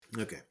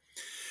Okay.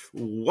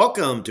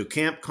 Welcome to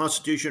Camp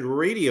Constitution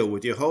Radio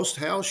with your host,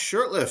 Hal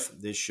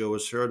Shurtleff. This show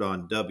is heard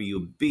on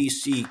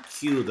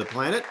WBCQ The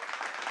Planet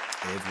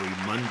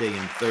every Monday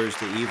and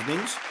Thursday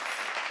evenings,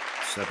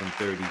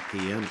 7:30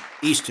 p.m.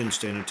 Eastern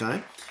Standard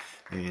Time.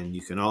 And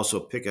you can also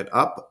pick it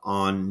up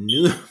on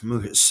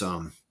numerous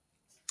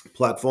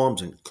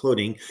platforms,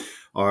 including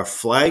our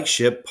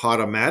flagship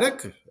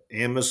Podomatic,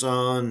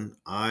 Amazon,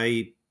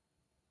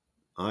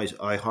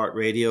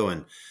 iHeartRadio,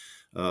 and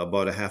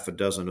about a half a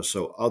dozen or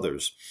so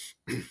others.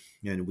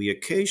 And we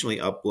occasionally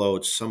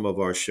upload some of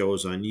our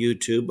shows on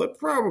YouTube, but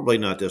probably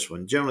not this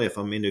one. Generally, if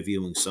I'm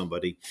interviewing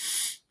somebody,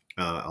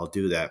 I'll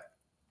do that.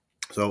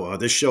 So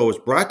this show is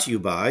brought to you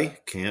by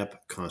Camp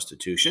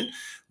Constitution,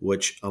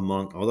 which,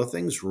 among other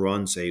things,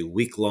 runs a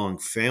week-long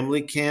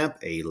family camp,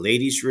 a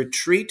ladies'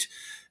 retreat,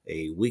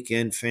 a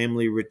weekend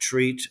family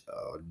retreat,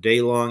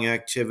 day-long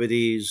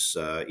activities,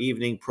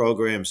 evening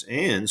programs,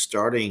 and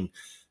starting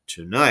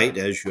tonight,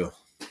 as you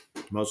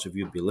most of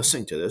you will be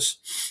listening to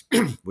this,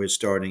 we're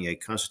starting a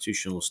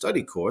constitutional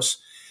study course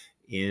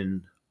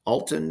in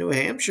Alton, New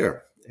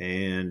Hampshire.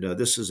 And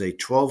this is a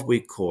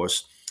 12-week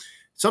course,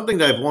 something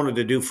that I've wanted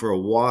to do for a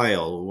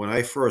while. When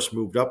I first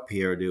moved up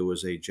here, there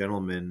was a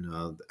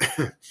gentleman,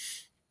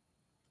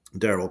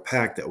 Daryl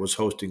Pack, that was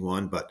hosting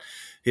one, but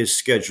his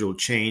schedule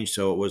changed,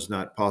 so it was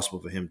not possible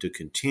for him to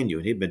continue.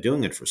 And he'd been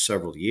doing it for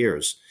several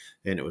years,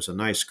 and it was a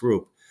nice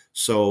group.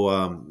 So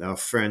our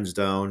friends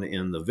down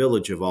in the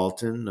village of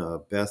Alton,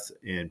 Beth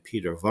and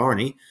Peter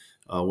Varney,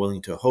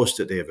 willing to host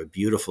it. They have a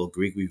beautiful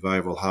Greek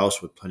Revival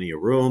house with plenty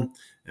of room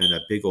and a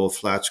big old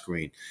flat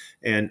screen.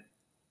 And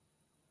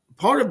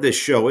part of this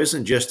show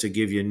isn't just to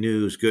give you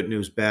news, good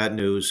news, bad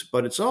news,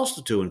 but it's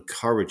also to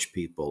encourage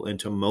people and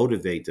to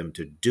motivate them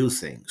to do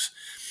things.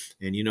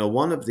 And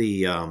one of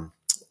the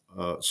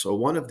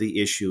one of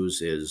the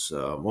issues is,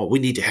 we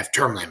need to have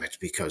term limits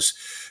because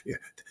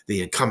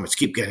the incumbents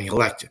keep getting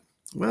elected.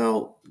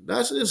 Well,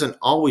 that isn't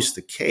always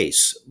the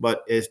case,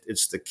 but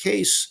it's the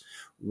case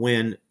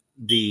when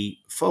the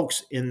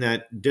folks in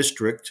that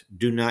district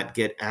do not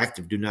get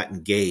active, do not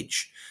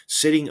engage.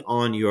 Sitting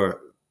on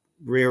your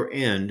rear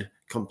end,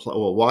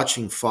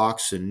 watching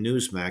Fox and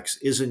Newsmax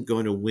isn't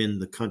going to win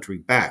the country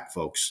back,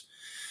 folks.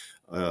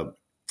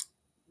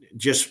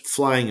 Just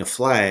flying a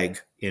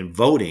flag and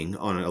voting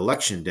on an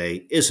election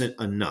day isn't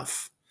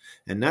enough.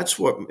 And that's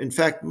what, in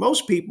fact,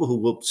 most people who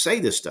will say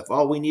this stuff,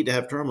 oh, we need to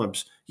have term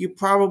limits, you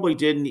probably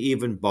didn't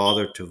even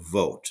bother to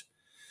vote.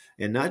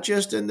 And not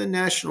just in the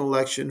national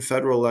election,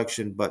 federal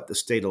election, but the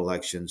state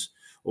elections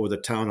or the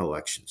town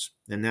elections.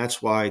 And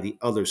that's why the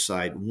other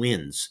side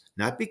wins,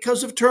 not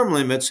because of term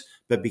limits,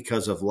 but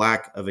because of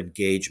lack of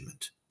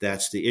engagement.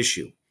 That's the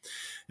issue.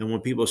 And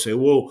when people say,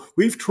 well,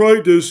 we've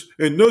tried this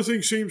and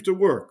nothing seems to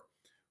work.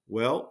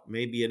 Well,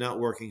 maybe you're not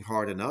working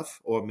hard enough,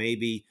 or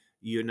maybe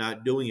you're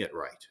not doing it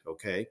right,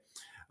 okay?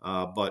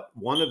 But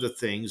one of the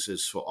things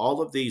is for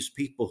all of these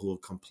people who are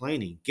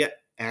complaining,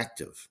 get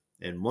active.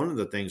 And one of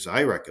the things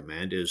I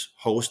recommend is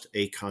host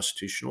a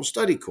constitutional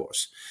study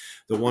course.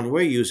 The one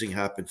we're using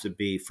happens to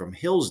be from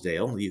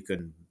Hillsdale. You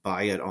can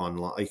buy it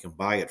online. You can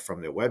buy it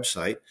from their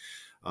website.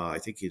 I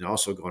think you can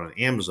also go on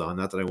Amazon.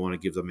 Not that I want to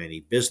give them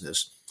any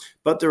business,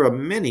 but there are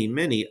many,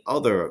 many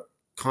other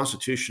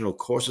constitutional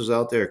courses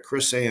out there.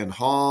 Chris Ann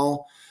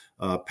Hall,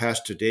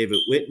 Pastor David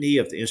Whitney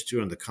of the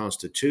Institute on the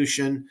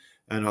Constitution,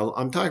 and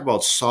I'm talking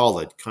about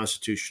solid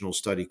constitutional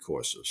study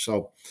courses.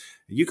 So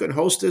you can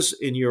host this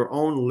in your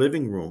own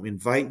living room.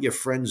 Invite your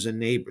friends and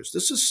neighbors.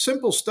 This is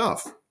simple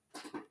stuff.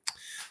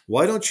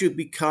 Why don't you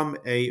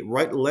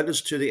write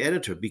letters to the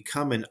editor,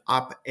 become an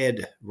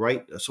op-ed,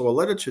 right? So a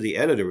letter to the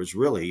editor is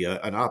really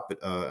an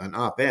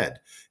op-ed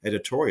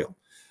editorial.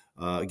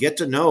 Get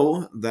to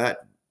know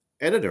that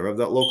editor of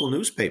that local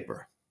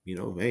newspaper.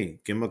 Hey,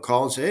 give them a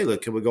call and say, hey,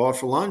 look, can we go out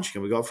for lunch?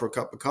 Can we go out for a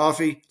cup of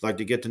coffee? I'd like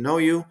to get to know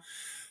you.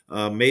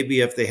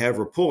 Maybe if they have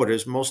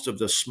reporters, most of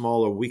the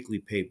smaller weekly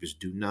papers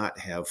do not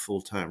have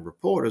full-time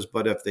reporters,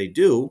 but if they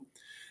do,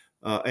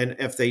 and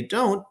if they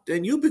don't,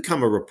 then you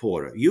become a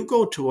reporter. You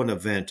go to an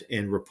event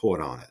and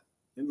report on it.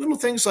 And little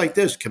things like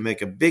this can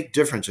make a big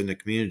difference in the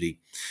community,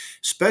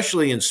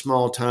 especially in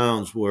small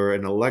towns where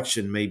an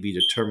election may be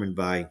determined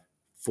by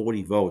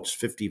 40 votes,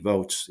 50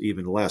 votes,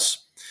 even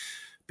less.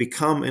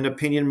 Become an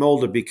opinion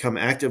molder, become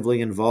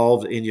actively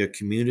involved in your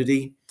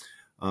community.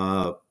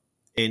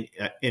 And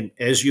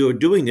as you're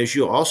doing this,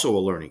 you also are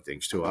learning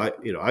things too. I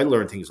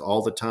learn things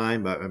all the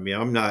time. I mean,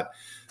 I'm not.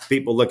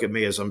 People look at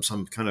me as I'm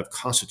some kind of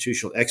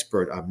constitutional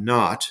expert. I'm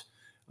not.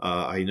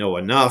 I know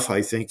enough,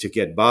 I think, to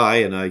get by,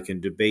 and I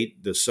can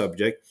debate the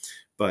subject,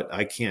 but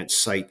I can't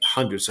cite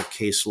hundreds of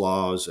case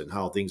laws and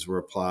how things were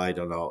applied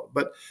and all.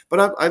 But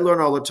I learn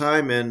all the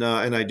time, and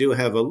I do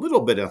have a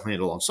little bit of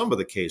handle on some of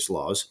the case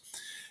laws.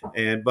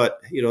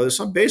 But there's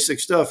some basic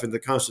stuff in the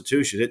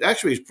Constitution. It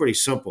actually is pretty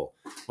simple.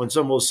 When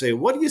someone will say,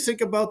 what do you think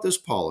about this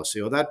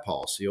policy or that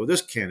policy or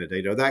this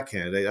candidate or that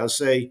candidate? I'll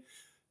say,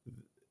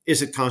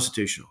 is it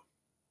constitutional?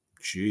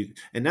 Gee.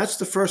 And that's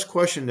the first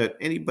question that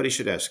anybody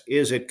should ask.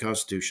 Is it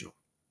constitutional?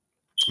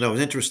 Now, it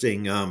was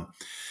interesting.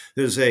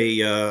 There's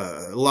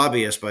a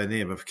lobbyist by the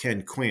name of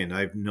Ken Quinn.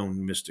 I've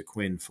known Mr.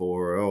 Quinn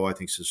for, I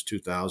think since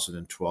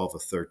 2012 or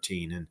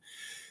 13. And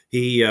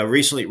he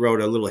recently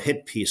wrote a little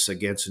hit piece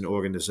against an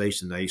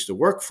organization I used to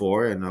work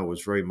for, and I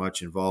was very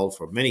much involved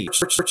for many years,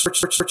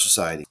 Church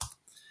Society.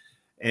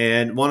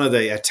 And one of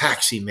the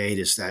attacks he made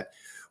is that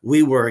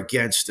we were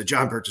against the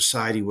John Birch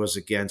Society was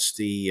against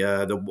the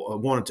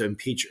wanted to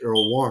impeach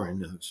Earl Warren,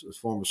 the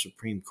former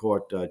Supreme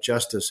Court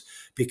justice,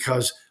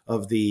 because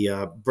of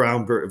the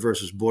Brown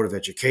versus Board of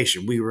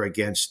Education. We were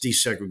against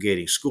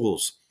desegregating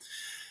schools.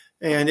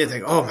 And they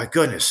think, oh my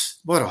goodness,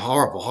 what a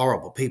horrible,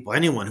 horrible people.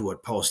 Anyone who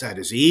would post that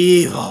is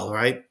evil,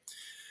 right?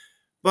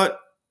 But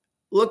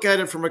look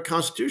at it from a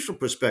constitutional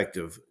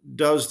perspective.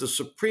 Does the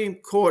Supreme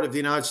Court of the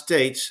United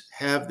States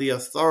have the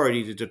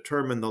authority to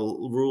determine the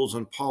rules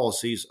and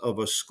policies of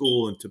a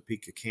school in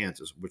Topeka,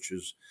 Kansas, which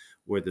is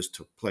where this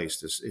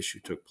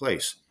issue took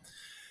place?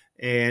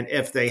 And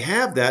if they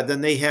have that, then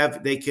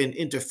they can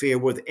interfere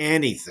with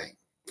anything.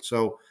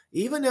 So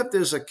even if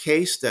there's a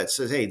case that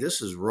says, hey,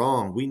 this is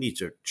wrong, we need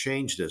to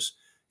change this,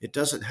 it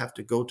doesn't have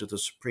to go to the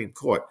Supreme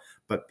Court.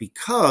 But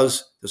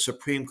because the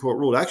Supreme Court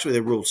ruled, actually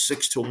they ruled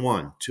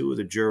 6-1. Two of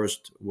the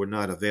jurists were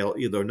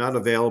either not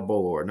available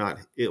or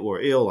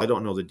ill. I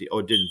don't know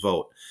or didn't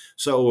vote.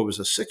 So it was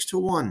a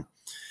 6-1.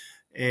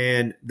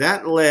 And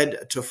that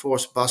led to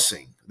forced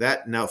busing.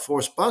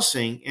 Forced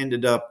busing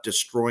ended up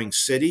destroying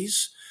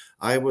cities.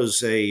 I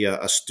was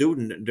a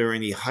student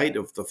during the height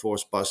of the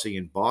forced busing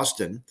in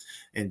Boston,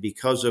 and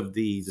because of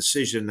the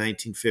decision in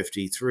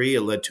 1953,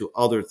 it led to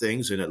other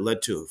things, and it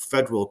led to a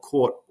federal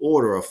court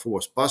order of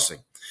forced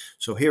busing.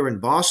 So here in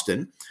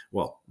Boston,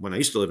 well, when I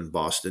used to live in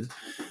Boston,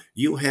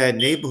 you had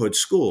neighborhood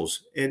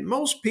schools, and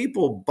most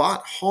people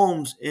bought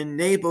homes in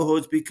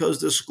neighborhoods because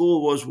the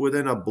school was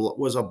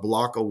was a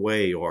block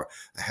away, or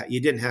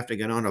you didn't have to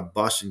get on a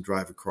bus and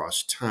drive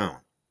across town.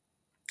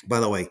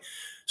 By the way,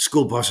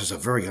 school buses are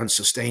very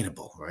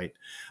unsustainable, right?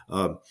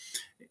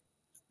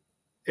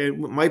 And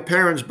my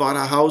parents bought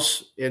a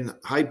house in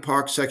Hyde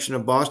Park section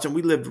of Boston.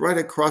 We lived right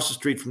across the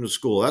street from the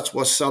school. That's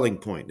what's selling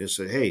point. They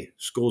said, hey,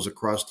 school's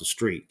across the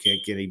street.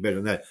 Can't get any better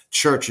than that.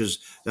 Church is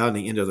down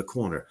the end of the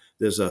corner.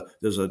 There's a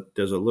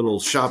little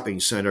shopping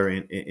center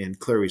in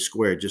Cleary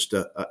Square, just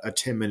a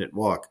 10-minute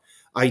walk.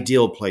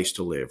 Ideal place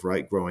to live,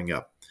 right, growing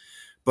up.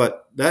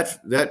 But that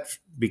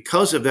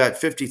because of that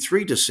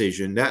 53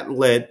 decision, that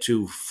led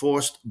to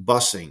forced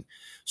busing.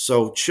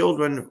 So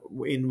children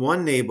in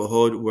one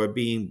neighborhood were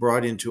being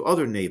brought into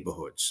other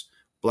neighborhoods.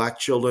 Black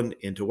children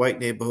into white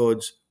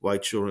neighborhoods,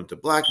 white children into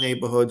black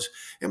neighborhoods.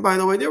 And by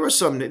the way, there were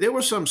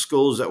some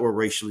schools that were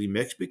racially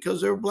mixed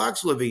because there were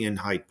blacks living in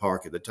Hyde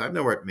Park at the time.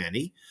 There weren't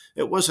many.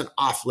 It wasn't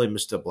off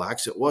limits to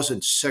blacks. It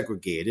wasn't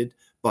segregated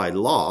by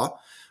law.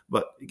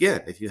 But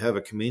again, if you have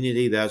a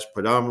community that's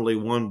predominantly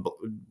one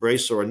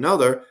race or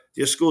another,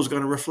 your school is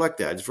going to reflect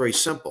that. It's very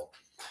simple.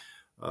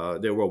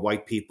 There were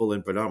white people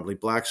in predominantly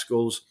black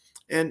schools.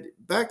 And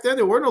back then,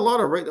 there wasn't a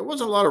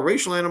lot of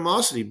racial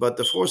animosity, but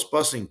the forced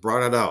busing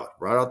brought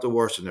out the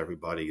worst in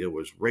everybody. There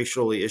was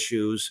racial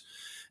issues.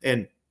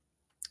 And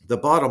the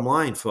bottom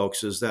line,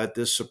 folks, is that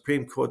this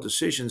Supreme Court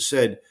decision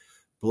said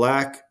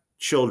black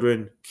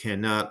children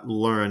cannot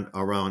learn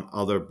around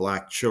other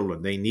black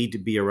children. They need to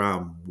be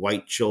around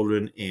white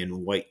children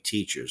and white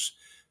teachers.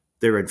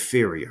 They're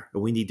inferior,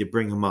 and we need to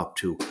bring them up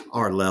to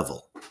our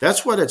level.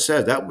 That's what it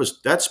said.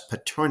 That's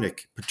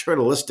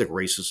paternalistic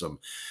racism,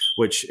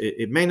 which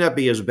it may not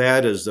be as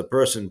bad as the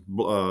person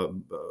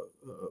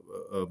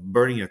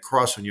burning a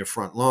cross on your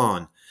front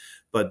lawn,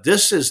 but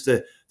this is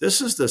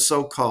the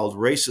so-called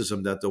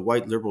racism that the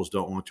white liberals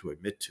don't want to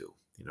admit to.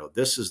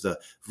 This is the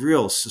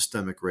real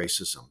systemic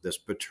racism, this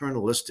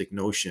paternalistic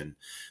notion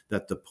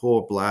that the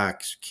poor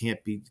blacks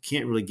can't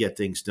really get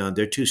things done.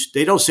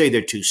 They don't say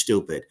they're too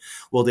stupid.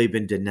 Well, they've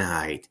been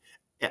denied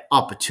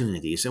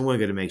opportunities, and we're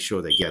going to make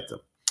sure they get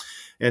them.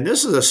 And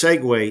this is a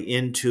segue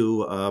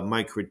into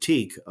my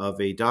critique of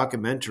a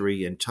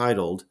documentary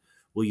entitled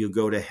 "Will You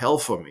Go to Hell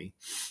for Me?",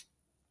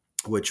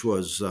 which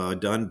was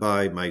done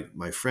by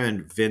my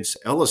friend Vince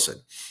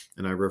Ellison.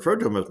 And I refer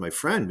to him as my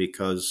friend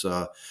because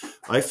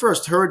I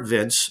first heard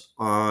Vince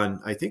on,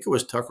 I think it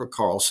was Tucker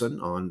Carlson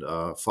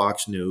on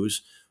Fox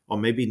News, or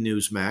maybe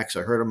Newsmax.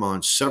 I heard him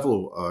on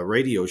several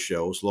radio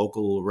shows,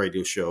 local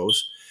radio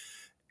shows.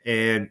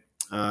 And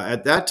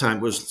at that time,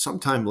 it was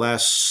sometime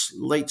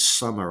late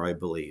summer, I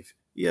believe.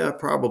 Yeah,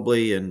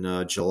 probably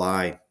in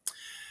July.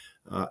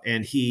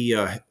 And he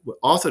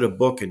authored a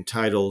book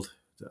entitled,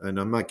 and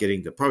I'm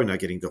probably not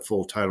getting the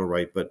full title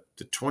right, but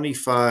the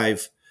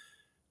 25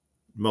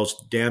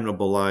 most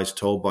damnable lies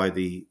told by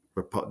the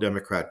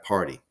Democrat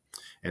Party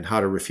and how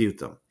to refute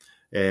them.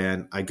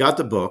 And I got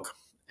the book,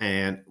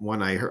 and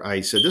when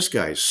I said, this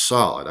guy's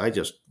solid.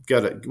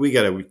 We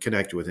got to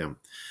connect with him.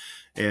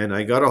 And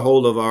I got a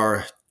hold of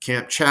our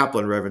camp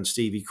chaplain, Reverend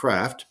Stevie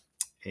Kraft.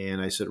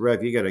 And I said,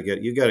 Rev, you got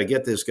to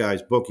get this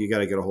guy's book. You got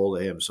to get a hold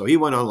of him. So he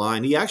went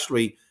online. He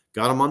actually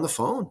got him on the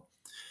phone,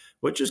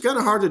 which is kind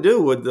of hard to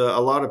do with a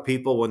lot of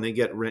people. When they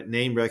get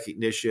name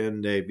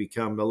recognition, they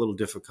become a little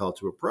difficult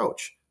to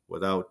approach.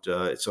 without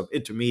some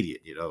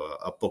intermediate,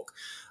 a book,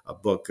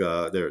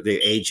 their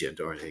agent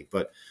or anything.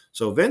 But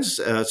so Vince,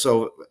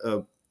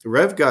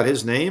 Rev got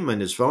his name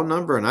and his phone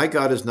number, and I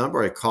got his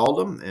number. I called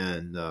him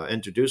and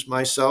introduced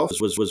myself.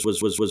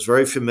 Was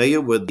very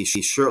familiar with the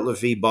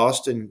Shirtliff v.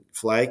 Boston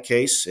flag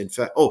case. In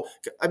fact,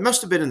 I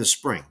must have been in the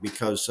spring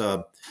because.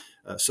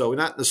 So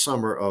not in the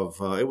summer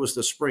of it was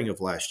the spring of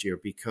last year,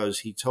 because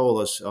he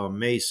told us on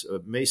May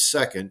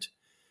 2nd,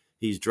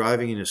 he's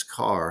driving in his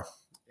car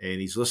and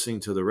he's listening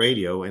to the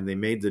radio, and they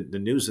made the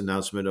news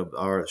announcement of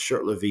our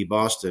Shirtliff v.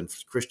 Boston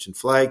Christian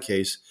flag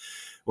case.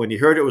 When he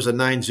heard it was a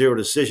 9-0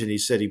 decision, he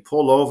said he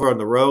pulled over on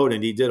the road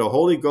and he did a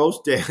Holy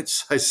Ghost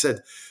dance. I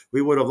said,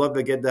 we would have loved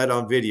to get that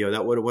on video.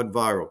 That would have went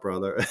viral,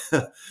 brother.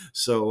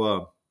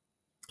 So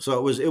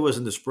it was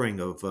in the spring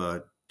of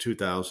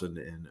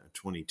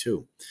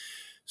 2022.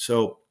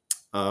 So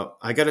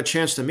I got a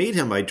chance to meet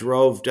him. I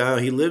drove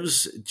down. He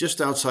lives just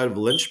outside of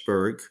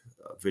Lynchburg,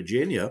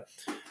 Virginia,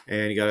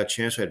 and he got a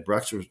chance. I had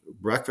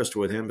breakfast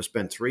with him. I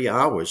spent 3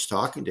 hours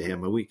talking to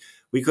him, and we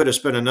could have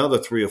spent another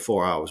 3 or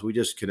 4 hours. We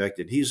just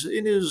connected. He's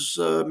in his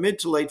mid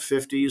to late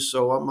 50s,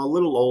 so I'm a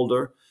little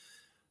older.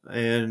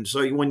 And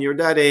so when you're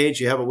that age,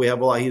 we have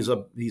a lot. He's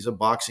a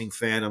boxing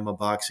fan. I'm a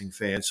boxing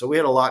fan, so we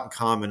had a lot in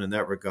common in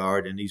that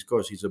regard. And of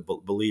course, he's a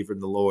believer in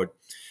the Lord.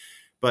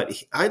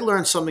 But I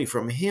learned something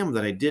from him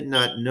that I did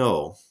not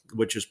know,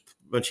 which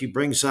he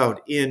brings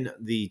out in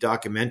the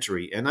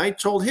documentary. And I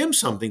told him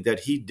something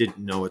that he didn't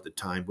know at the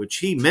time, which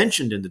he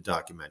mentioned in the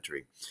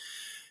documentary.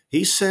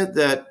 He said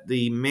that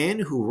the man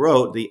who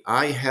wrote the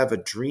I Have a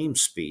Dream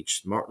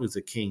speech, Martin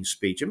Luther King's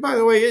speech, and by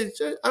the way,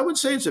 I would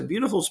say it's a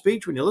beautiful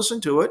speech when you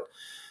listen to it.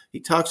 He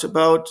talks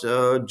about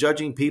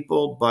judging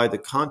people by the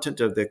content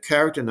of their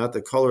character, not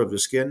the color of their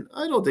skin.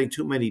 I don't think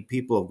too many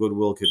people of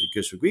goodwill could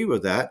disagree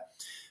with that.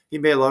 He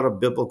made a lot of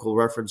biblical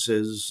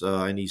references,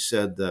 and he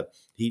said that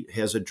he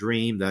has a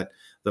dream that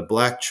the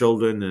black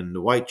children and the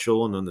white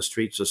children on the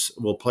streets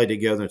will play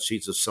together in the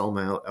streets of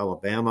Selma,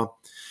 Alabama.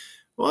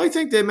 Well, I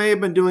think they may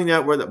have been doing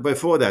that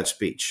before that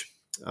speech.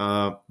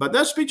 But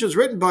that speech was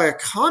written by a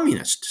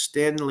communist,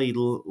 Stanley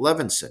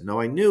Levinson. Now,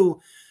 I knew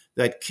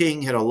that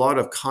King had a lot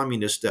of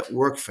communists that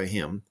worked for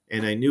him,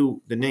 and I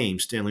knew the name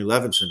Stanley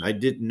Levinson. I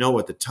didn't know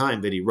at the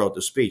time that he wrote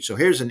the speech. So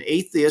here's an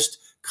atheist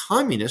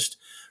communist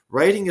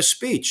writing a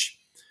speech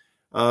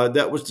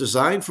that was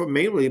designed for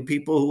mainly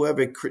people who have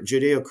a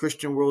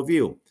Judeo-Christian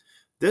worldview.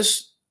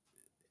 This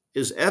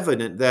is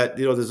evident that,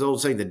 there's an old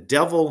saying, the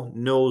devil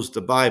knows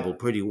the Bible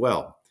pretty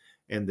well,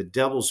 and the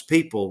devil's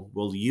people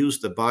will use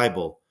the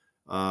Bible.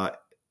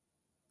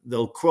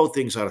 They'll quote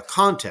things out of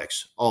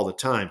context all the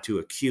time to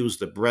accuse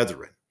the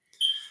brethren.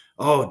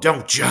 Oh,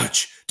 don't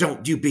judge.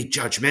 Don't you be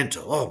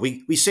judgmental. Oh,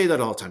 we say that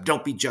all the time.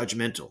 Don't be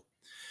judgmental.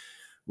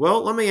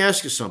 Well, let me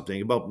ask you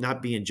something about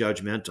not being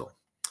judgmental.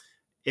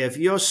 If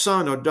your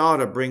son or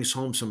daughter brings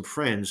home some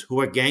friends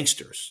who are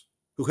gangsters,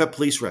 who have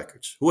police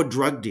records, who are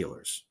drug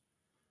dealers,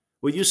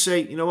 will you say,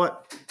 you know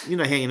what, you're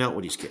not hanging out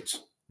with these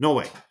kids? No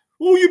way.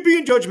 Oh, you're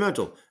being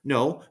judgmental.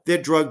 No,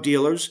 they're drug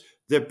dealers,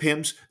 they're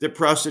pimps, they're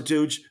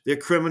prostitutes, they're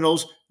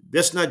criminals.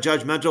 That's not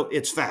judgmental,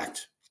 it's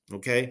fact,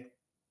 okay?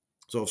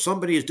 So if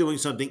somebody is doing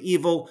something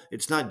evil,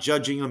 it's not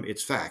judging them,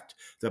 it's fact.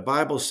 The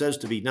Bible says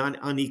to be not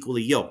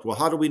unequally yoked. Well,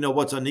 how do we know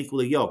what's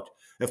unequally yoked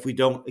if we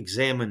don't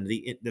examine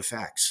the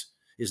facts?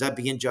 Is that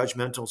being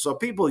judgmental? So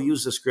people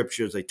use the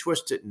scriptures, they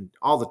twist it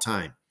all the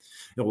time.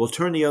 We'll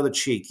turn the other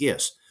cheek.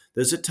 Yes,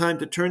 there's a time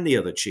to turn the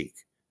other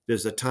cheek.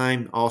 There's a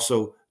time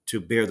also to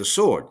bear the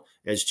sword.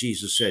 As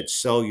Jesus said,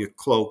 sell your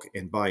cloak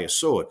and buy a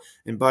sword.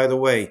 And by the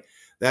way,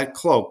 that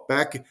cloak,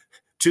 back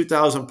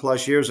 2,000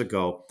 plus years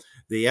ago,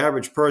 the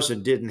average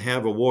person didn't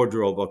have a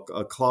wardrobe,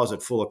 a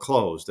closet full of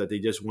clothes that they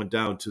just went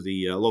down to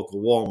the local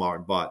Walmart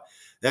and bought.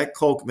 That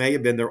cloak may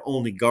have been their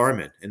only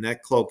garment, and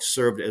that cloak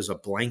served as a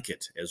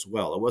blanket as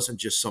well. It wasn't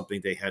just something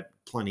they had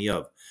plenty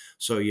of.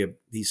 So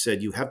he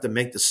said, you have to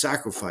make the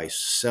sacrifice,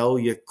 sell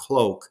your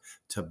cloak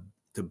to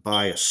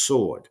buy a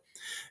sword.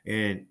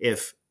 And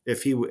if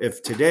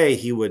today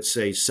he would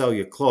say, sell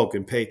your cloak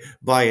and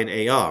buy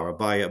an AR or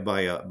buy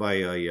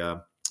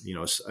an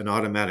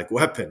automatic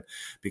weapon,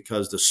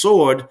 because the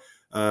sword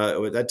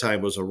at that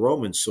time was a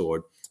Roman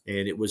sword,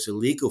 and it was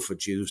illegal for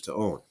Jews to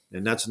own.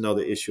 And that's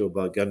another issue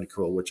about gun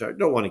control, which I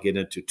don't want to get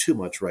into too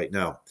much right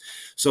now.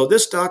 So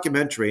this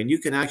documentary, and you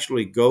can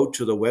actually go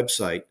to the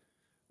website,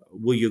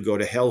 Will You Go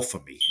to Hell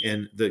For Me?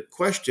 And the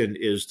question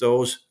is,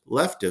 those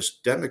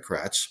leftist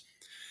Democrats,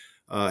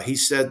 he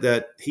said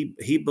that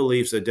he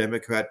believes the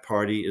Democrat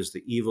Party is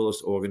the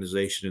evilest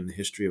organization in the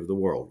history of the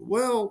world.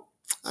 Well,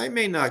 I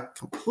may not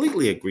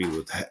completely agree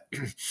with that.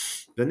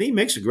 Then he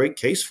makes a great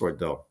case for it,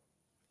 though.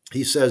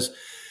 He said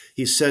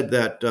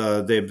that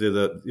they're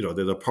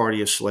the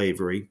party of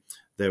slavery.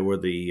 They were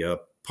the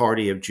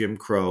party of Jim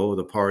Crow,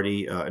 the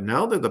party.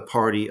 Now they're the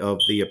party of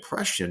the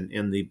oppression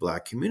in the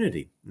black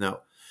community.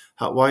 Now,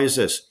 why is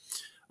this?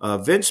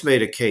 Vince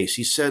made a case.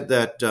 He said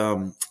that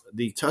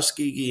the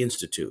Tuskegee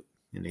Institute,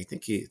 and I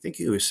think he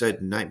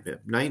said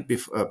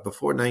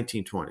before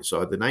 1920.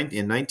 So in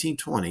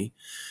 1920,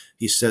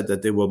 he said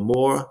that there were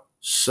more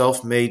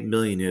self-made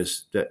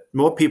millionaires, that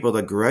more people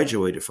that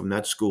graduated from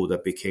that school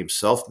that became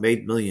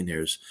self-made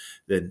millionaires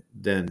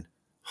than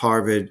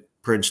Harvard,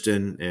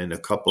 Princeton, and a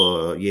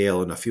couple of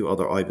Yale and a few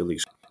other Ivy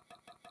League.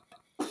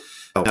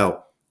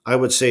 Now, I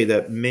would say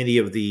that many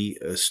of the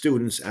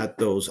students at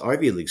those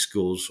Ivy League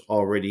schools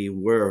already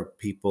were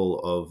people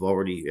of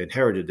already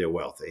inherited their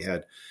wealth. They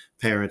had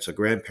parents or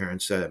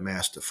grandparents that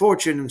amassed a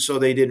fortune, and so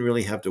they didn't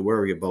really have to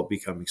worry about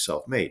becoming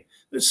self-made.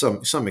 There's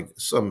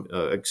some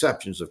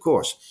exceptions, of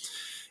course.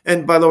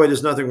 And by the way,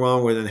 there's nothing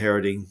wrong with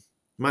inheriting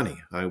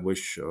money. I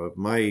wish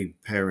my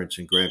parents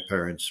and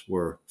grandparents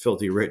were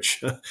filthy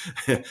rich.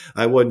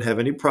 I wouldn't have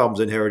any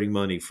problems inheriting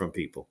money from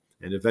people.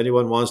 And if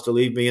anyone wants to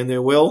leave me in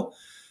their will,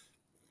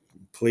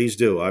 please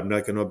do. I'm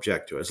not going to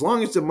object to it. As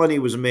long as the money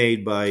was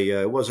made by,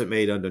 it wasn't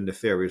made under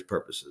nefarious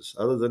purposes.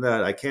 Other than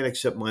that, I can't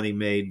accept money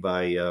made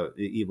by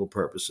evil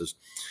purposes.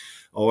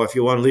 Or if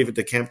you want to leave it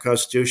to Camp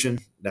Constitution,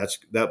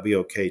 that'd be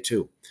okay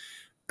too.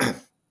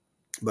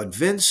 But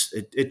Vince,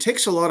 it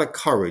takes a lot of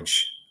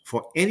courage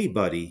for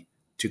anybody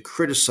to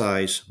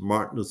criticize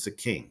Martin Luther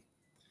King,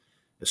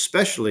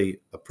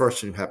 especially a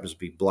person who happens to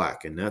be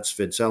black, and that's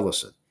Vince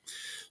Ellison.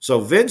 So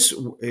Vince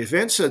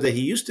said that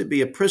he used to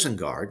be a prison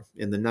guard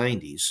in the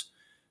 90s.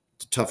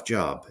 It's a tough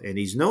job. And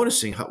he's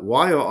noticing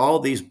why are all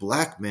these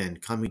black men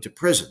coming to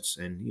prisons?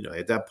 And,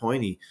 at that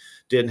point, he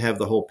didn't have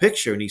the whole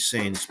picture. And he's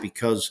saying it's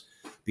because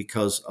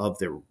of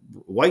the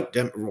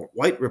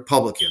white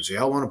Republicans. They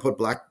all want to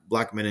put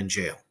black men in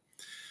jail.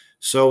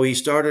 So he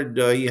started.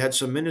 He had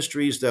some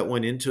ministries that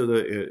went into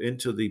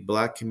the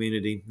black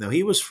community. Now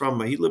he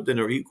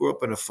grew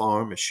up on a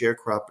farm, a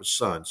sharecropper's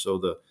son. So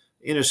the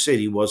inner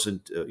city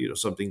wasn't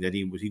something that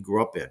he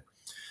grew up in.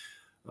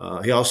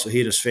 He and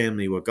his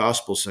family were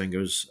gospel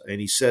singers,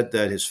 and he said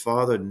that his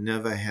father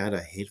never had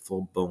a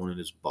hateful bone in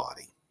his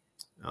body.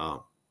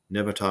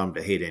 Never taught him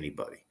to hate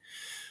anybody.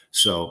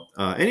 So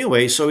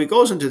anyway, so he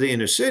goes into the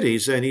inner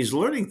cities and he's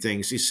learning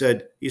things. He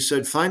said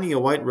finding a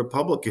white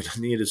Republican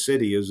in the inner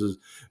city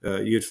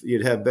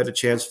you'd have better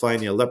chance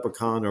finding a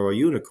leprechaun or a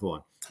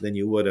unicorn than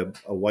you would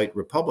a white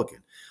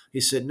Republican.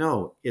 He said,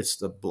 no, it's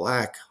the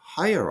black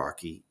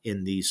hierarchy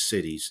in these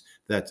cities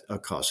that are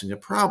causing a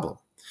problem.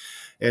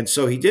 And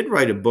so he did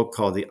write a book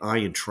called The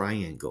Iron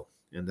Triangle.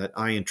 And that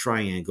iron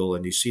triangle,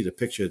 and you see the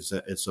picture.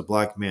 It's a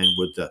black man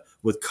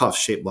with cuffs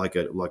shaped like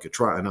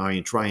an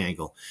iron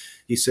triangle.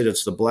 He said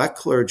it's the black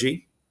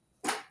clergy,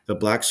 the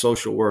black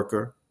social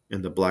worker,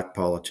 and the black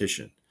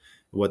politician.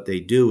 What they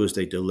do is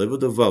they deliver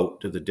the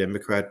vote to the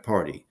Democrat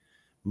Party.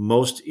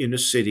 Most inner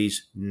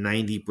cities,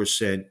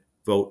 90%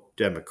 vote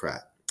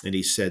Democrat. And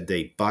he said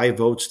they buy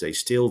votes, they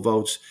steal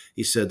votes.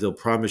 He said they'll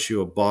promise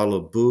you a bottle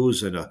of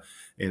booze and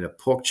a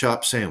pork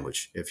chop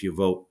sandwich if you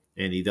vote.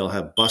 And they'll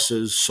have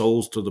buses,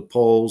 souls to the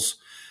polls,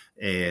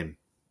 and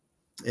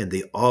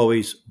they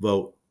always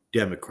vote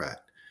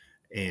Democrat.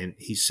 And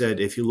he said,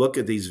 if you look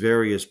at these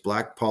various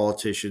black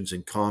politicians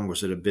in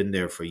Congress that have been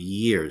there for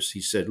years,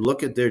 he said,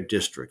 look at their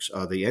districts.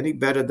 Are they any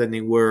better than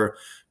they were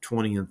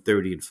 20 and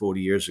 30 and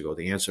 40 years ago?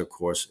 The answer, of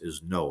course,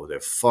 is no.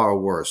 They're far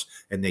worse,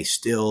 and they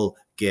still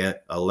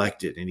get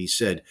elected. And he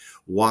said,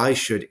 why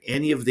should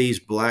any of these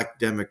black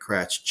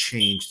Democrats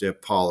change their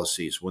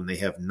policies when they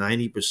have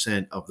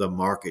 90% of the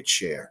market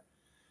share?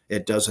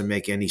 It doesn't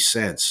make any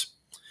sense.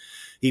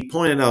 He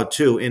pointed out,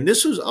 too, and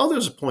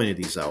others pointed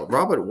these out.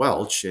 Robert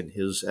Welch, in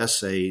his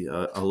essay,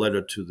 A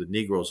Letter to the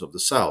Negroes of the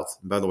South,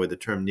 and by the way, the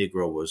term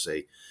Negro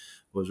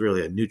was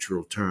really a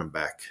neutral term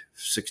back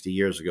 60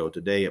 years ago.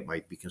 Today, it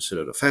might be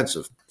considered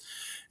offensive.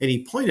 And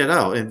he pointed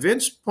out, and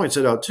Vince points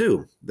it out,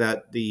 too,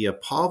 that the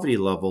poverty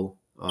level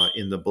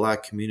in the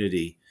black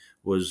community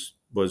was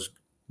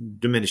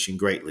diminishing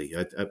greatly.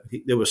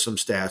 There was some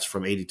stats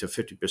from 80 to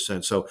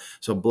 50%.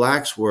 So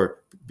blacks were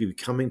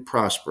becoming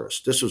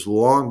prosperous. This was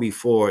long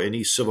before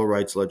any civil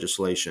rights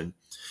legislation.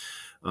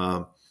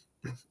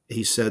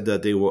 He said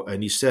that they were,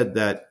 and he said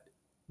that,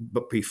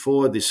 but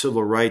before the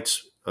civil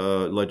rights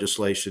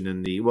legislation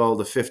in the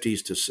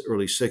 50s to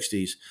early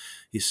 60s,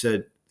 he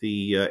said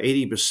the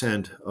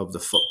 80% of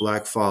the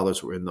black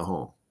fathers were in the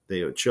home.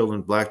 Black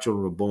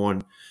children were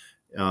born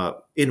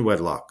in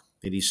wedlock.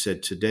 And he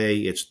said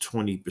today it's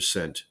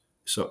 20%.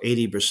 So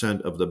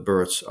 80% of the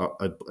births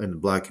in the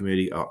black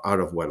community are out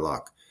of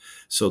wedlock.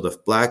 So the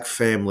black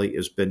family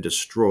has been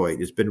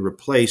destroyed. It's been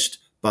replaced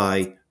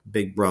by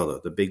Big Brother,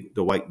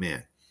 the white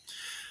man.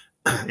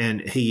 And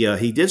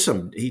he did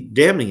some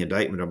damning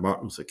indictment of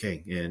Martin Luther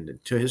King. And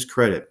to his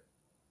credit,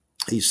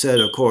 he said,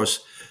 of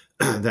course,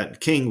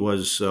 that King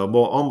was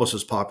almost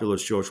as popular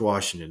as George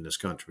Washington in this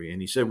country. And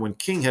he said when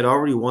King had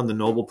already won the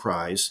Nobel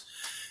Prize,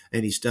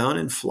 and he's down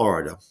in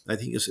Florida. I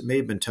think it may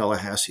have been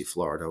Tallahassee,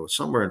 Florida, or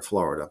somewhere in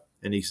Florida.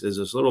 And there's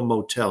this little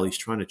motel he's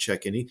trying to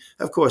check in.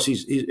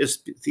 It's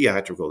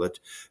theatrical that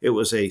it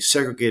was a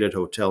segregated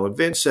hotel. And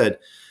Vince said,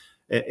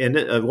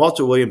 and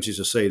Walter Williams used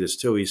to say this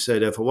too. He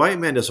said, if a white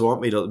man doesn't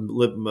want me to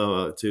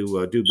live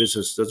do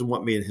business, doesn't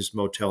want me in his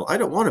motel, I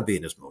don't want to be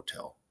in his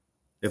motel.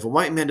 If a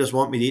white man doesn't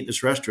want me to eat in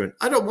this restaurant,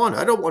 I don't want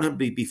him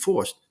to be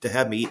forced to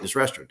have me eat in this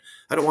restaurant.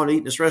 I don't want to eat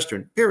in this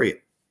restaurant, period.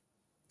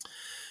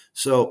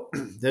 So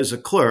there's a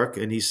clerk,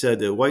 and he said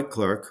the white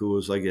clerk, who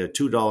was like a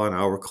 $2 an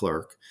hour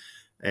clerk,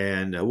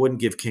 and wouldn't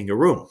give King a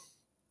room.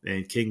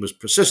 And King was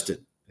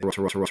persistent.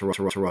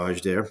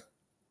 Entourage there.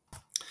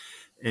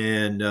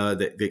 And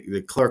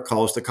the clerk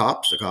calls the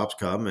cops. The cops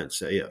come and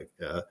say,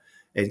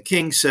 and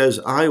King says,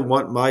 I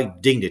want my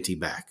dignity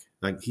back.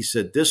 Like he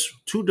said, this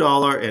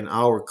 $2 an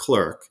hour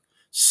clerk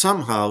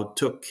somehow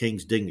took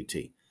King's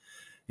dignity.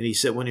 And he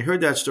said, when he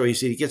heard that story, he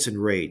said he gets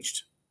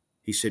enraged.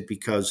 He said,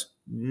 because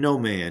no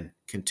man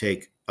can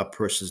take a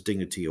person's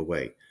dignity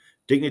away.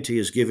 Dignity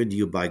is given to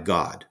you by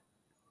God.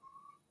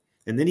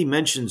 And then he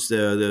mentions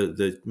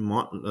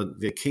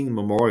the King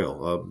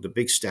Memorial, the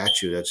big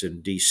statue that's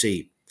in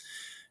D.C.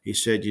 He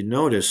said, you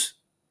notice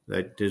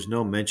that there's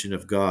no mention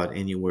of God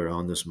anywhere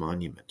on this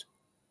monument.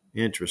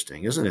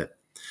 Interesting, isn't it?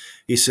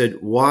 He said,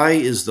 why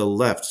did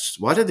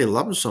they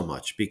love him so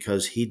much?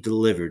 Because he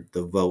delivered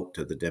the vote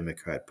to the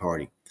Democrat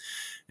Party.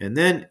 And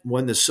then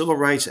when the Civil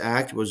Rights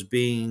Act was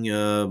being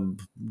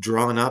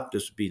drawn up,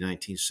 this would be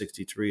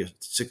 1963,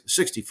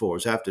 64, it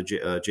was after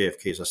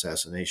JFK's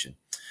assassination.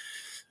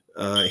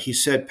 He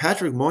said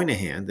Patrick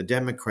Moynihan, the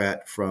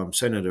Democrat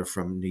senator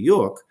from New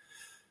York,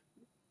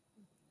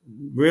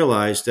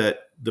 realized that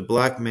the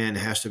black man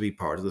has to be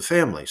part of the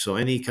family. So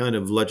any kind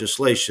of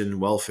legislation,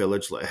 welfare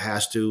legislation,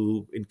 has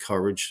to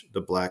encourage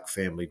the black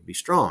family to be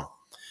strong.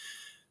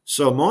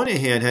 So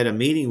Moynihan had a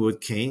meeting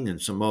with King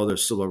and some other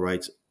civil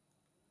rights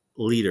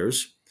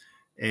leaders.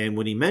 And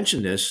when he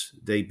mentioned this,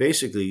 they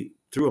basically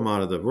threw him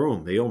out of the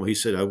room. He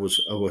said, I was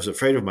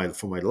afraid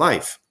for my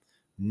life.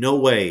 No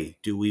way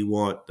do we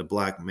want the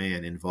black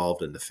man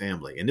involved in the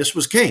family. And this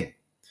was King.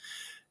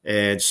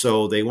 And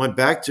so he went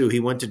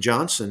to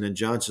Johnson, and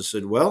Johnson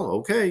said, well,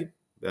 okay,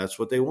 that's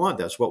what they want.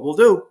 That's what we'll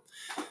do.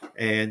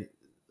 And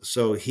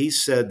so he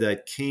said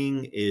that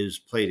King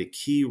played a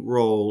key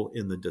role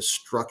in the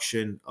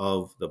destruction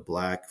of the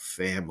black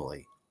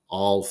family,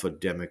 all for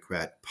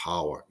Democrat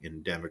power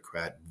and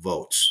Democrat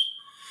votes.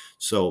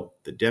 So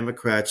the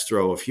Democrats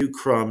throw a few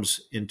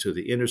crumbs into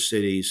the inner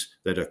cities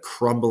that are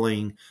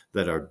crumbling,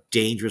 that are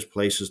dangerous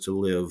places to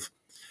live,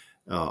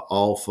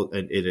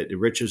 and it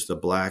enriches the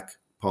black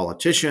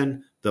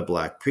politician, the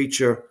black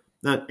preacher.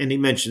 And he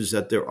mentions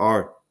that there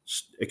are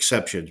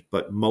exceptions,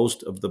 but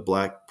most of the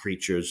black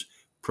preachers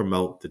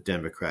promote the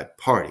Democrat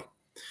Party.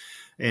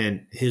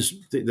 And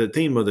the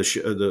theme of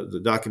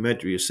the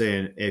documentary is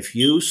saying, if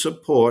you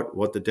support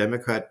what the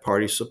Democrat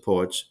Party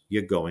supports,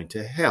 you're going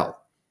to hell.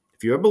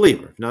 If you're a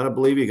believer. If not a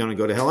believer, you're going to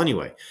go to hell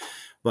anyway.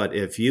 But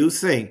if you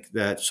think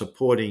that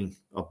supporting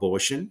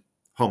abortion,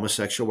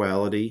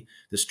 homosexuality,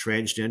 this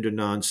transgender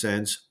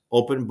nonsense,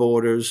 open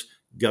borders,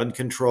 gun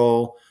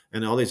control,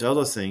 and all these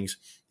other things,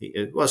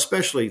 well,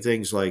 especially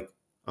things like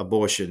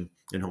abortion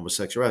and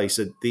homosexuality, he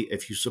said,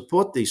 if you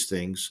support these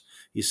things,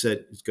 he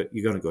said,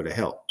 you're going to go to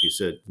hell. He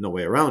said, no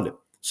way around it.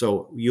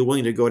 So you're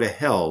willing to go to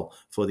hell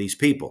for these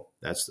people.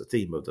 That's the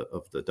theme of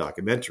the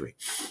documentary.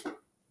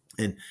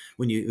 And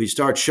when you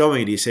start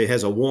showing it, he said it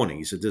has a warning.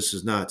 He said this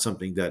is not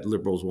something that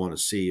liberals want to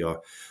see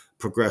or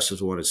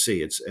progressives want to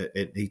see.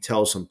 He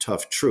tells some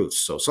tough truths.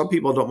 So some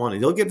people don't want to.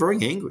 They'll get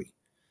very angry.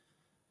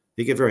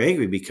 They get very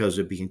angry because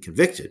they're being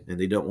convicted, and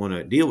they don't want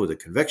to deal with the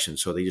conviction.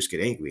 So they just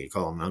get angry and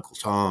call him Uncle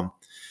Tom.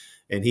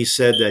 And he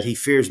said that he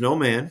fears no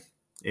man.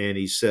 And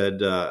he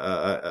said,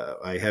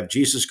 I have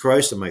Jesus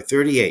Christ in my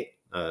 38.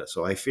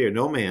 So I fear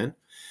no man.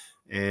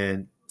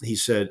 And he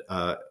said,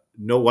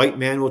 no white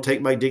man will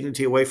take my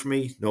dignity away from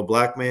me. No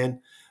black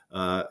man.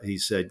 He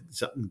said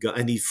something,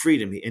 and he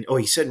freed him.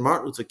 He said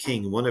Martin Luther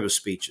King in one of his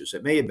speeches.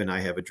 It may have been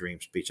I Have a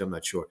Dream speech. I'm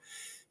not sure.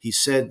 He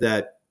said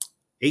that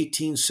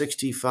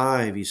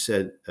 1865. He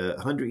said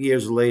 100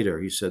 years later.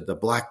 He said the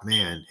black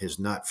man is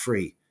not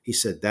free. He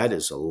said that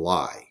is a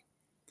lie.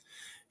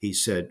 He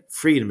said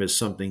freedom is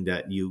something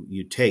that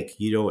you take.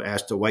 You don't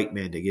ask the white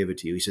man to give it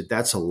to you. He said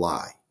that's a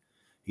lie.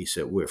 He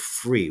said, we're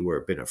free.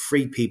 We've been a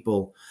free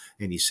people.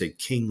 And he said,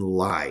 King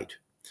lied.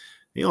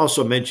 He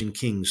also mentioned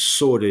King's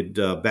sordid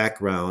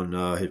background,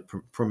 his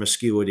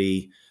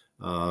promiscuity,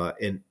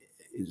 and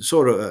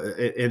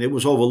and it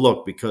was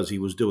overlooked because he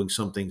was doing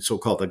something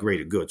so-called the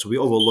greater good. So we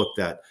overlooked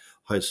that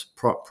his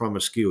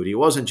promiscuity. It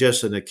wasn't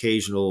just an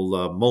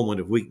occasional moment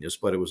of weakness,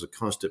 but it was a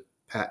constant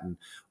pattern,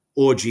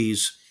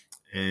 orgies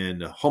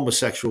and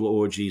homosexual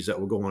orgies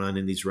that were going on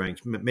in these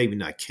ranks. Maybe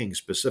not King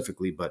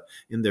specifically, but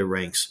in their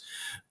ranks.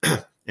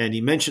 And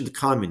he mentioned the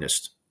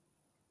communist.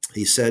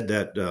 He said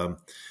that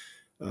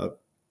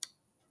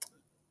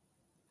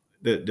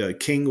the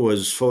King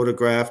was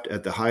photographed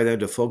at the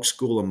Highlander Folk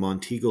School in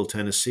Montego,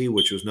 Tennessee,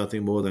 which was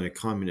nothing more than a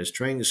communist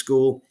training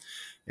school.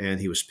 And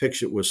he was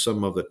pictured with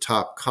some of the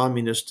top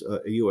communist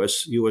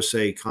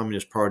USA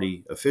Communist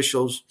Party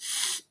officials.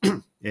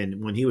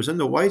 And when he was in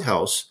the White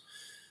House,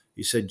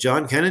 he said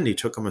John Kennedy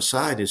took him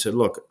aside and said,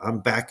 look, I'm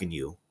backing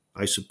you.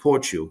 I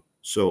support you.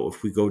 So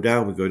if we go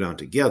down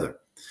together.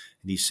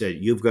 And he said,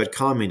 you've got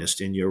communists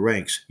in your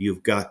ranks.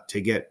 You've got to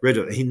get rid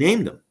of them. He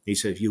named them. He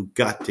said, you've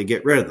got to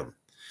get rid of them.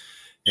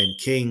 And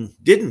King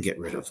didn't get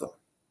rid of them.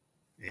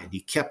 And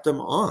he kept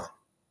them on.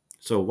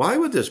 So why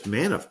would this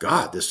man of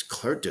God, this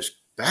clerk,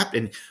 Baptist.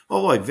 And,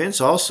 oh boy,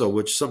 Vince also,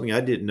 which is something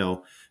I didn't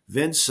know,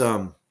 Vince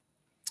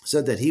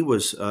said that he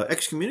was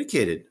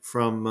excommunicated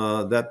from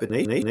that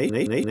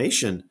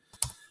nation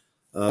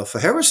for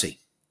heresy,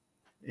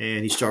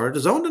 and he started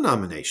his own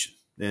denomination.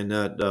 And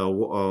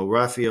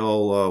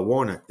Raphael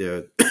Warnock,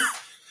 the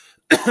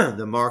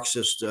the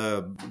Marxist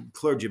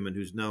clergyman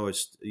who's now a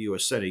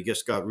U.S. Senate, he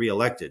just got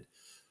reelected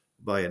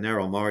by a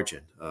narrow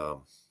margin,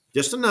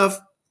 just enough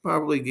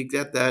probably to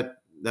get that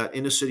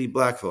inner city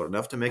black vote,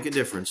 enough to make a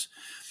difference.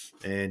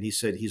 And he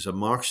said he's a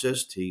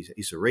Marxist,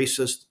 he's a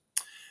racist.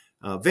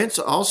 Vince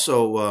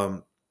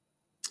also,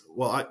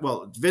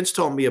 Vince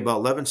told me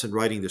about Levinson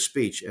writing the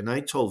speech, and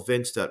I told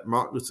Vince that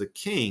Martin Luther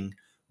King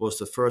was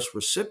the first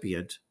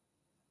recipient,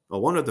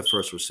 or one of the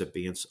first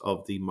recipients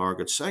of the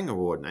Margaret Sanger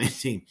Award in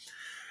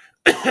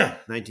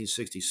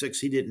 1966.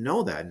 He didn't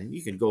know that, and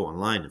you can go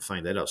online and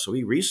find that out. So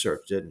he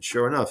researched it, and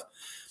sure enough,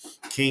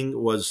 King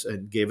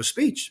gave a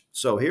speech.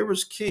 So here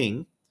was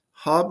King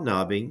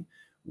hobnobbing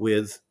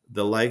with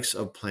the likes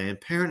of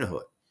Planned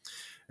Parenthood.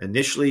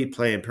 Initially,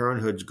 Planned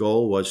Parenthood's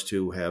goal was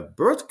to have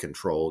birth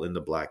control in the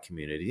black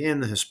community,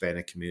 in the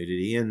Hispanic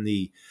community, in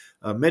the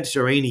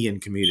Mediterranean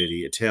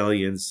community,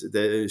 Italians.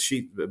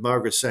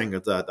 Margaret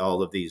Sanger thought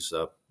all of these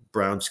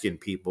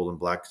brown-skinned people and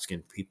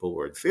black-skinned people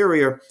were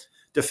inferior,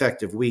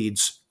 defective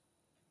weeds.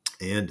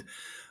 And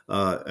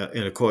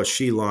of course,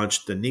 she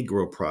launched the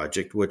Negro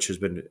Project, which has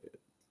been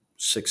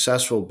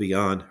successful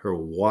beyond her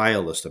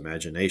wildest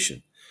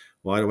imagination.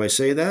 Why do I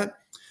say that?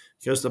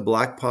 Because the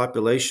black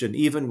population,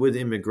 even with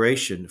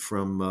immigration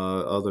from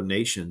other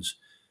nations,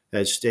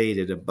 has stayed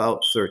at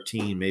about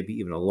 13, maybe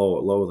even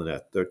lower than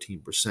that,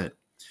 13%.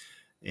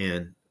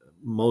 And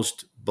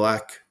most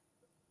black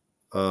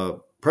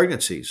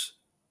pregnancies,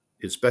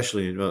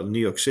 especially in New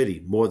York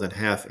City, more than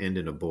half end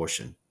in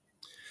abortion.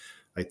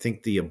 I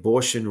think the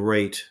abortion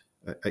rate,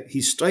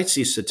 he cites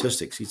these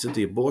statistics. He said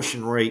the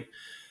abortion rate,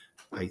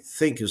 I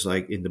think, is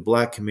like in the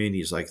black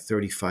community is like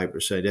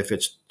 35%. If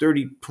it's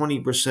 20%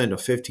 or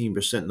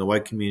 15% in the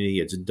white community,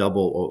 it's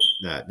double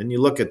that. Then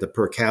you look at the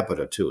per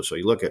capita too. So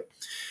you look at,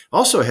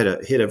 also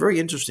hit a very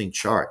interesting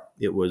chart.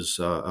 It was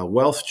a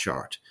wealth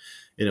chart,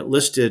 and it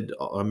listed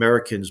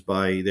Americans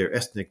by their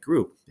ethnic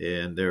group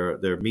and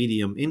their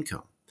medium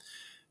income.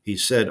 He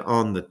said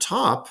on the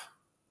top,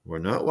 we're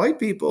not white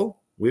people.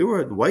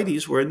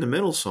 Whiteys were in the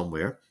middle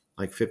somewhere,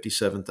 like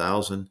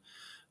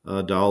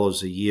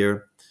 $57,000 a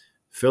year.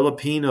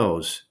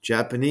 Filipinos,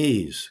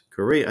 Japanese,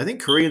 Korean. I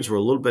think Koreans were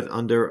a little bit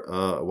under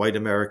white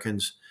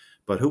Americans,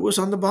 but who was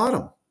on the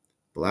bottom?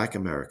 Black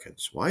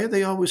Americans. Why are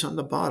they always on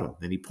the bottom?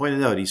 And he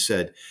pointed out, he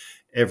said,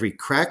 every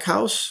crack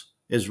house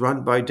is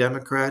run by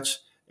Democrats.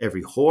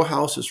 Every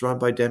whorehouse is run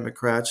by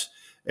Democrats.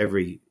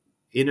 Every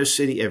inner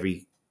city,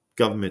 every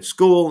government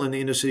school in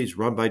the inner city is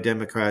run by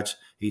Democrats.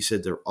 He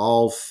said they're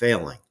all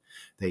failing.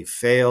 They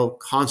fail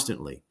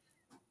constantly.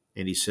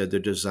 And he said they're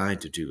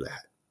designed to do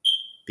that.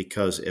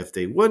 Because if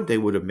they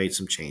would have made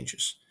some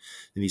changes.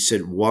 And he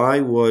said, why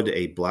would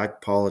a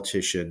black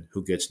politician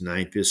who gets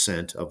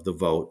 9% of the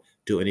vote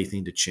do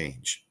anything to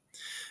change?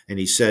 And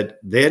he said,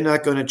 they're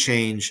not going to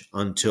change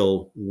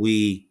until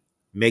we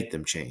make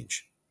them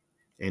change.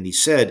 And he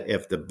said,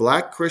 if the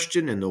black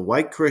Christian and the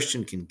white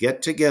Christian can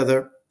get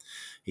together,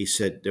 he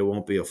said, there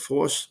won't be a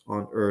force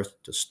on earth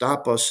to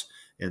stop us,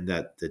 and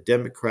that the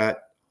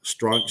Democrat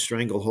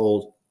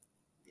stranglehold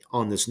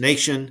on this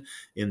nation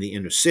in the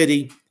inner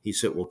city, he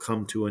said, will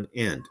come to an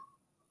end.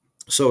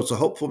 So it's a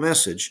hopeful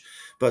message,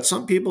 but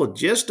some people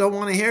just don't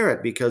want to hear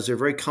it because they're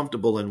very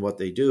comfortable in what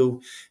they do,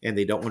 and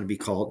they don't want to be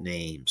called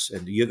names.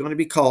 And you're going to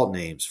be called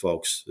names,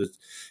 folks.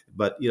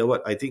 But you know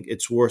what? I think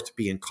it's worth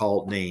being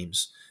called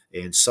names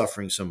and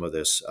suffering some of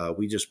this.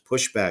 We just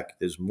push back.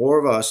 There's more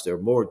of us. There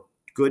are more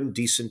good and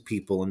decent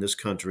people in this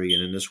country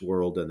and in this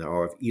world than there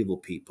are of evil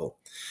people.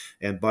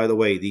 And by the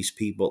way, these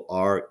people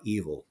are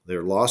evil.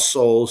 They're lost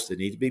souls. They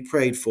need to be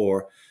prayed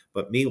for.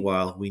 But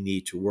meanwhile, we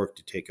need to work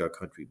to take our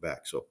country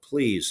back. So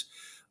please,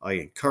 I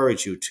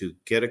encourage you to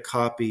get a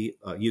copy.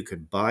 You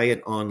can buy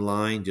it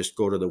online. Just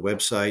go to the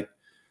website.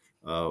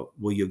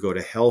 Will you go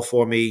to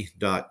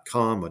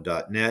hellforme.com or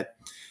 .net?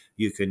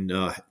 You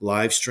can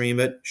live stream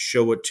it,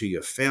 show it to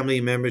your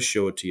family members,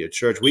 show it to your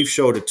church. We've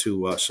showed it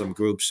to some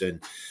groups,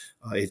 and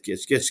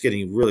it's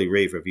getting really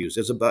rave reviews.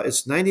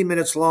 It's 90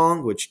 minutes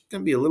long, which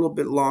can be a little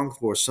bit long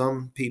for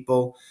some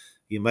people.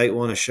 You might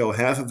want to show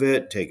half of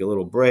it, take a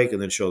little break,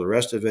 and then show the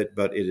rest of it.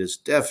 But it is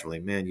definitely,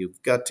 man,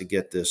 you've got to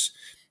get this.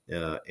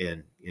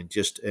 And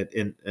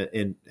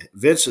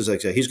Vince, as I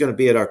said, he's going to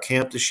be at our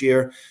camp this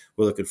year.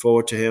 We're looking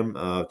forward to him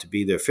to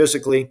be there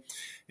physically.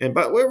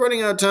 But we're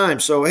running out of time.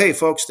 So, hey,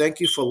 folks, thank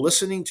you for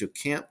listening to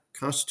Camp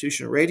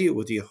Constitution Radio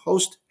with your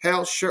host,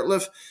 Hal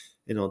Shurtleff.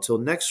 And until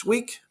next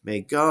week,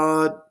 may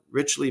God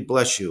richly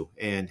bless you.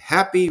 And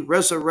happy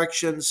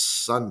Resurrection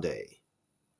Sunday.